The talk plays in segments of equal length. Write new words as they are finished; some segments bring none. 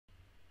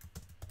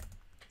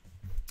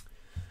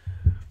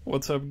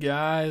What's up,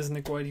 guys?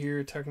 Nick White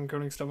here, tech and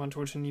coding stuff on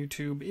Twitch and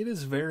YouTube. It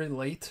is very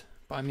late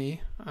by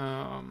me,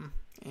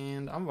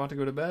 and I'm about to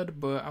go to bed,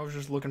 but I was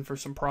just looking for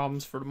some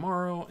problems for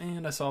tomorrow,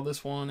 and I saw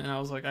this one, and I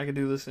was like, I could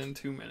do this in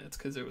 2 minutes,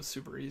 because it was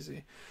super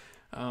easy.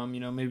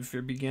 Maybe if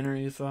you're a beginner,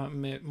 you thought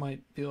it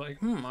might be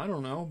like, I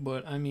don't know,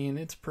 but I mean,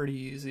 it's pretty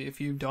easy if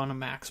you've done a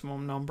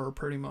maximum number,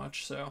 pretty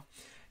much. So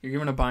you're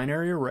given a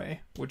binary array,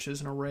 which is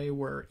an array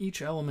where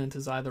each element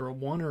is either a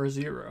 1 or a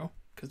 0,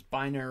 because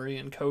binary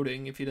and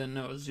coding, if you didn't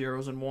know, is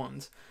zeros and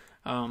ones.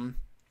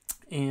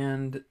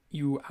 And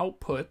you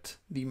output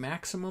the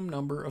maximum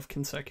number of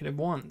consecutive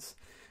ones.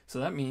 So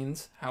that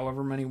means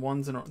however many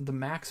ones, the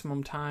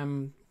maximum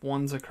time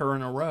ones occur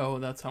in a row,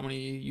 that's how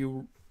many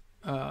you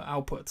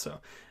output.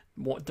 So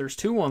there's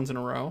 2 ones in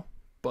a row,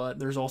 but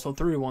there's also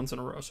 3 ones in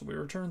a row. So we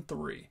return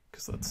 3,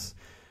 because that's,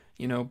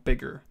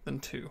 bigger than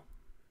 2.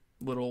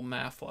 Little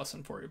math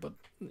lesson for you, but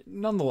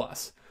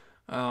nonetheless.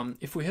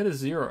 If we hit a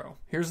 0,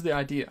 here's the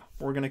idea.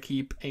 We're going to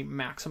keep a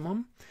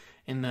maximum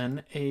and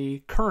then a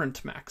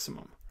current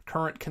maximum,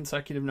 current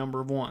consecutive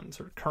number of ones,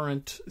 or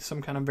current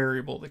some kind of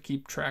variable to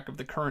keep track of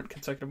the current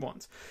consecutive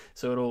ones.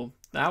 So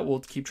that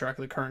will keep track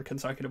of the current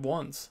consecutive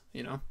ones,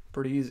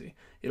 pretty easy.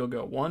 It'll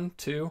go 1,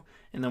 2,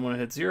 and then when it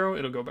hits 0,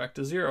 it'll go back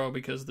to 0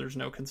 because there's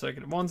no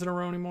consecutive ones in a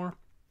row anymore.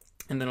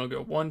 And then it'll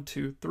go 1,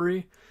 2,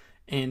 3.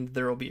 And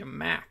there will be a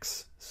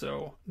max.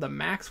 So the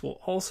max will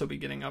also be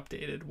getting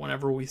updated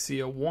whenever we see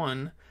a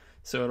 1.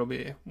 So it'll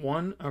be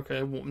 1.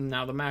 Okay, well,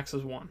 now the max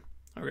is 1.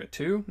 Okay,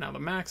 2. Now the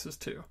max is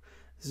 2.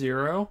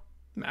 0.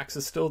 Max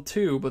is still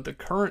 2, but the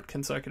current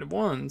consecutive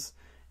ones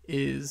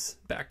is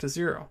back to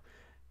 0.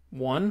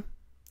 1.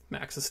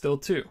 Max is still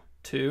 2.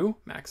 2.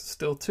 Max is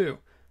still 2.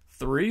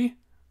 3.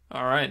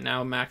 All right,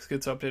 now max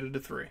gets updated to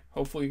 3.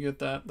 Hopefully you get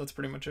that. That's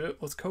pretty much it.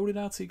 Let's code it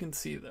out so you can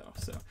see, though.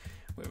 So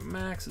we have a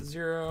max is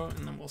 0,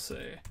 and then we'll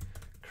say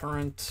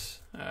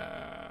current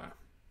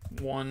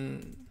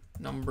one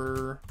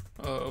number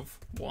of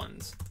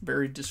ones.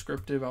 Very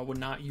descriptive. I would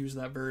not use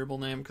that variable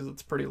name because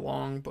it's pretty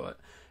long, but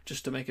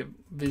just to make it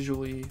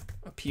visually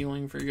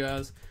appealing for you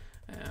guys,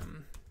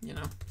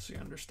 so you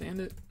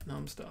understand it.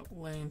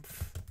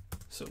 Nums.length.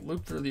 So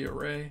loop through the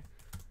array.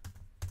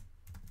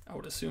 I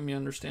would assume you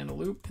understand a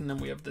loop, and then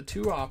we have the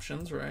 2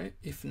 options, right?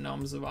 If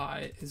nums of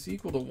I is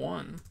equal to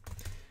 1,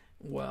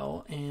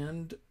 well,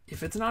 and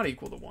if it's not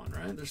equal to 1,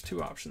 right? There's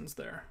 2 options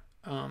there.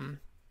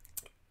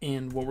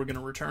 And what we're going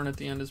to return at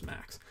the end is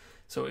max.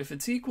 So if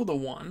it's equal to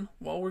 1,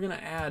 well, we're going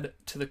to add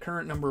to the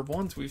current number of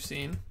ones we've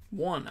seen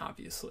 1,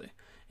 obviously.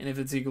 And if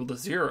it's equal to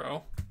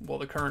 0, well,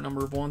 the current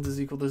number of ones is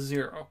equal to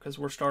 0 because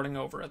we're starting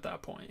over at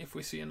that point. If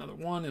we see another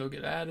 1, it'll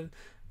get added,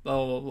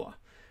 blah, blah, blah.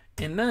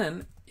 And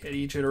then at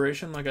each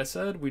iteration, like I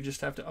said, we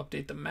just have to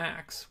update the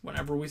max.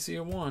 Whenever we see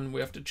a 1,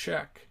 we have to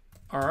check.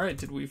 All right,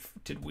 did we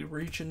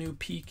reach a new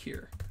peak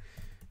here?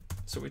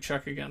 So we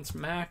check against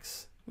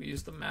max. We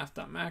use the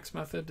math.max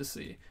method to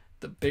see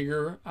the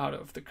bigger out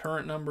of the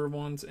current number of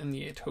ones and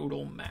the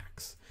total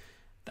max.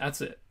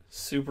 That's it.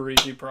 Super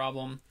easy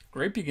problem.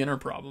 Great beginner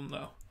problem,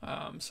 though.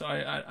 So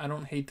I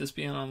don't hate this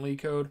being on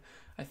LeetCode.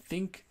 I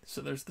think,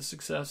 so there's the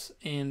success,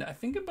 and I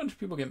think a bunch of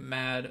people get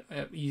mad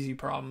at easy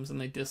problems and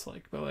they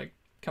dislike, but like,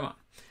 come on.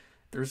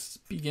 There's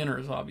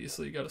beginners,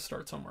 obviously. You got to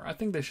start somewhere. I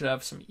think they should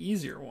have some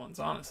easier ones,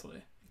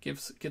 honestly.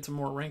 Get some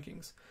more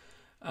rankings.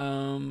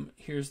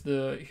 Here's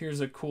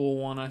a cool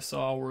one I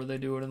saw where they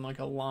do it in like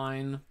a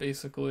line,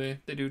 basically.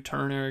 They do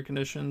ternary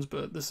conditions,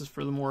 but this is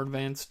for the more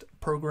advanced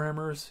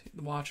programmers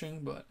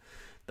watching, but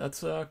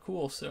that's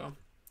cool. So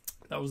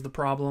that was the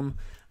problem.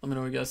 Let me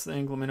know what you guys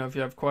think. Let me know if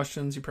you have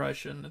questions. You probably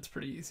shouldn't. It's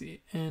pretty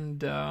easy.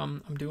 And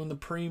I'm doing the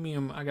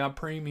premium. I got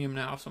premium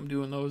now, so I'm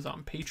doing those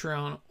on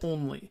Patreon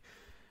only.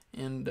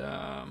 And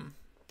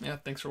yeah,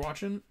 thanks for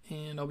watching,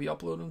 and I'll be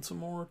uploading some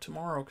more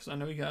tomorrow because I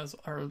know you guys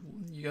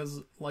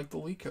like the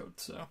LeetCode.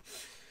 So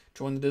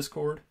join the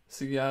Discord.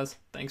 See you guys.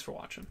 Thanks for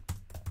watching.